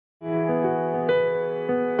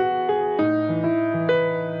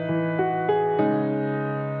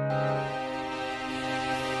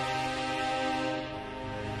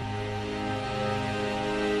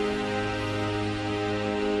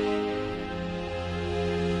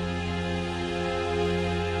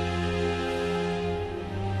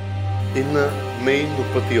ഇന്ന് മെയ്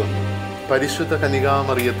 31 പരിശുദ്ധ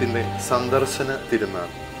കന്യകാമറിയത്തിൻ്റെ സന്ദർശന തിരുനാൾ.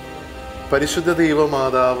 പരിശുദ്ധ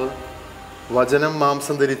ദൈവമാതാവ് വചനം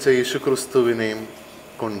മാംസം ധരിച്ച യേശുക്രിസ്തുവിനെയും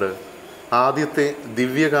കൊണ്ട് ആദ്യത്തെ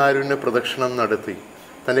ദിവ്യകാരുണ്യ പ്രദക്ഷിണം നടത്തി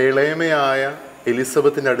തൻ്റെ ഇളയമയായ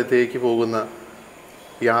എലിസബത്തിൻ്റെ അടുത്തേക്ക് പോകുന്ന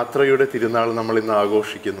യാത്രയുടെ തിരുനാൾ നമ്മൾ ഇന്ന്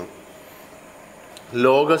ആഘോഷിക്കുന്നു.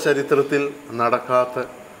 ലോക ചരിത്രത്തിൽ നടക്കാത്ത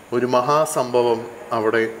ഒരു മഹാസംഭവം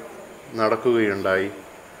അവിടെ നടക്കുകയുണ്ടായി.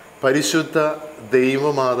 പരിശുദ്ധ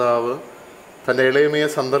ദൈവമാതാവ് തൻ്റെ ഇളയമയെ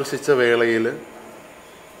സന്ദർശിച്ച വേളയിൽ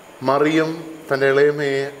മറിയം തൻ്റെ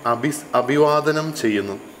ഇളയമയെ അഭിവാദനം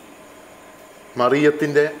ചെയ്യുന്നു.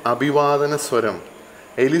 മറിയത്തിൻ്റെ അഭിവാദന സ്വരം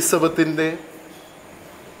എലിസബത്തിൻ്റെ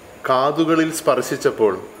കാതുകളിൽ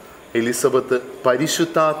സ്പർശിച്ചപ്പോൾ എലിസബത്ത്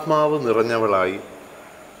പരിശുദ്ധാത്മാവ് നിറഞ്ഞവളായി.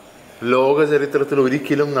 ലോക ചരിത്രത്തിൽ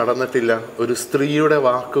ഒരിക്കലും നടന്നിട്ടില്ല ഒരു സ്ത്രീയുടെ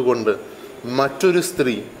വാക്കുകൊണ്ട് മറ്റൊരു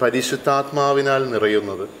സ്ത്രീ പരിശുദ്ധാത്മാവിനാൽ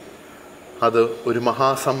നിറയുന്നത്. അത് ഒരു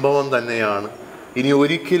മഹാസംഭവം തന്നെയാണ്. ഇനി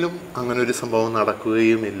ഒരിക്കലും അങ്ങനൊരു സംഭവം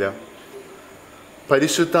നടക്കുകയുമില്ല.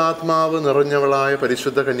 പരിശുദ്ധാത്മാവ് നിറഞ്ഞവളായ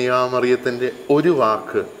പരിശുദ്ധ കന്യകാമറിയത്തിൻ്റെ ഒരു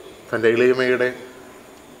വാക്ക് തൻ്റെ ഇളയമയുടെ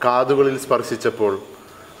കാതുകളിൽ സ്പർശിച്ചപ്പോൾ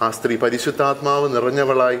ആ സ്ത്രീ പരിശുദ്ധാത്മാവ്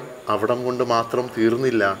നിറഞ്ഞവളായി. അവിടം കൊണ്ട് മാത്രം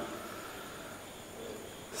തീർന്നില്ല.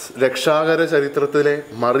 രക്ഷാകര ചരിത്രത്തിലെ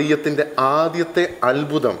മറിയത്തിൻ്റെ ആദ്യത്തെ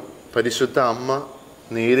അത്ഭുതം പരിശുദ്ധ അമ്മ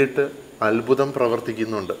നേരിട്ട് അത്ഭുതം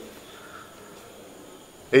പ്രവർത്തിക്കുന്നുണ്ട്.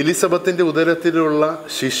 എലിസബത്തിൻ്റെ ഉദരത്തിലുള്ള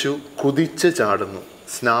ശിശു കുതിച്ച് ചാടുന്നു.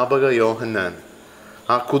 സ്നാപക യോഹന്നാൻ.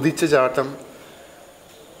 ആ കുതിച്ച് ചാട്ടം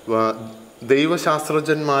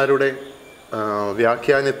ദൈവശാസ്ത്രജ്ഞന്മാരുടെ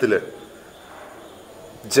വ്യാഖ്യാനത്തിൽ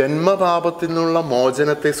ജന്മപാപത്തിൽ നിന്നുള്ള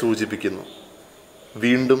മോചനത്തെ സൂചിപ്പിക്കുന്നു.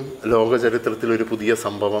 വീണ്ടും ലോകചരിത്രത്തിൽ ഒരു പുതിയ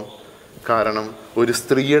സംഭവം. കാരണം ഒരു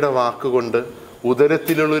സ്ത്രീയുടെ വാക്കുകൊണ്ട്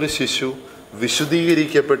ഉദരത്തിലുള്ളൊരു ശിശു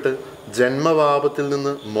വിശുദ്ധീകരിക്കപ്പെട്ട് ജന്മപാപത്തിൽ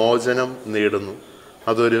നിന്ന് മോചനം നേടുന്നു.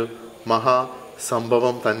 അതൊരു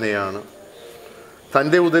മഹാസംഭവം തന്നെയാണ്.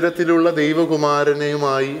 തൻ്റെ ഉദരത്തിലുള്ള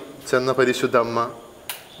ദൈവകുമാരനെയുമായി ചെന്ന പരിശുദ്ധ അമ്മ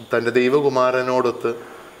തൻ്റെ ദൈവകുമാരനോടൊത്ത്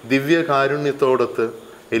ദിവ്യകാരുണ്യത്തോടൊത്ത്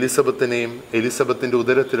എലിസബത്തിനെയും എലിസബത്തിൻ്റെ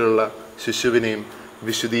ഉദരത്തിലുള്ള ശിശുവിനെയും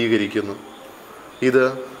വിശുദ്ധീകരിക്കുന്നു. ഇത്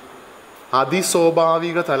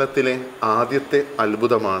അതിസ്വാഭാവിക തലത്തിലെ ആദ്യത്തെ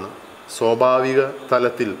അത്ഭുതമാണ്. സ്വാഭാവിക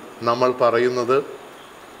തലത്തിൽ നമ്മൾ പറയുന്നത്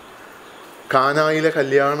കാനായിലെ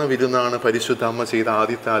കല്യാണ വിരുന്നാണ് പരിശുദ്ധ അമ്മ ചെയ്ത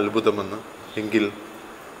ആദ്യത്തെ അത്ഭുതമെന്ന്. എങ്കിൽ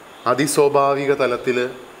അതിസ്വാഭാവിക തലത്തിൽ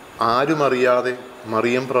ആരും അറിയാതെ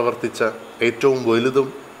മറിയം പ്രവർത്തിച്ച ഏറ്റവും വലുതും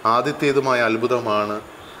ആദ്യത്തേതുമായ അത്ഭുതമാണ്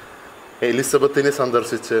എലിസബത്തിനെ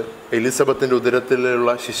സന്ദർശിച്ച് എലിസബത്തിൻ്റെ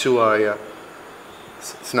ഉദരത്തിലുള്ള ശിശുവായ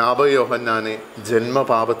സ്നാപക യോഹന്നാനെ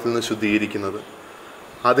ജന്മപാപത്തിൽ നിന്ന് ശുദ്ധീകരിക്കുന്നത്.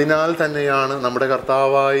 അതിനാൽ തന്നെയാണ് നമ്മുടെ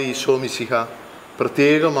കർത്താവായ ഈശോ മിശിഹ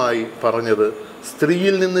പ്രത്യേകമായി പറഞ്ഞത്,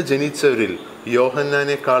 സ്ത്രീയിൽ നിന്ന് ജനിച്ചവരിൽ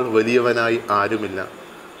യോഹന്നാനേക്കാൾ വലിയവനായി ആരുമില്ല.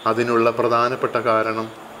 അതിനുള്ള പ്രധാനപ്പെട്ട കാരണം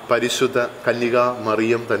പരിശുദ്ധ കന്യകാ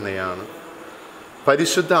മറിയം തന്നെയാണ്.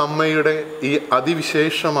 പരിശുദ്ധ അമ്മയുടെ ഈ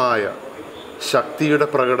അതിവിശേഷമായ ശക്തിയുടെ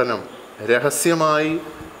പ്രകടനം രഹസ്യമായി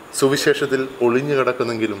സുവിശേഷത്തിൽ ഒളിഞ്ഞു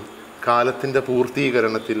കിടക്കുന്നെങ്കിലും കാലത്തിൻ്റെ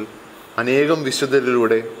പൂർത്തീകരണത്തിൽ അനേകം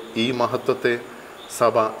വിശുദ്ധരിലൂടെ ഈ മഹത്വത്തെ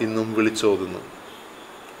സഭ ഇന്നും വിളിച്ചോതുന്നു.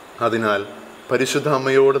 അതിനാൽ പരിശുദ്ധ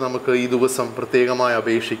അമ്മയോട് നമുക്ക് ഈ ദിവസം പ്രത്യേകമായി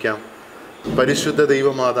അപേക്ഷിക്കാം. പരിശുദ്ധ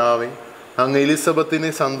ദൈവമാതാവെ, അങ്ങ്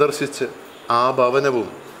എലിസബത്തിനെ സന്ദർശിച്ച് ആ ഭവനവും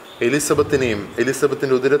എലിസബത്തിനെയും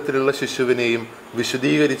എലിസബത്തിൻ്റെ ഉദരത്തിലുള്ള ശിശുവിനെയും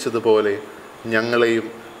വിശുദ്ധീകരിച്ചതുപോലെ ഞങ്ങളെയും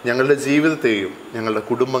ഞങ്ങളുടെ ജീവിതത്തെയും ഞങ്ങളുടെ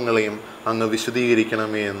കുടുംബങ്ങളെയും അങ്ങ്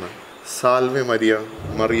വിശുദ്ധീകരിക്കണമേ എന്ന്. സാൽവെ മരിയ,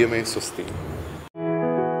 മറിയമേ സ്വസ്തി.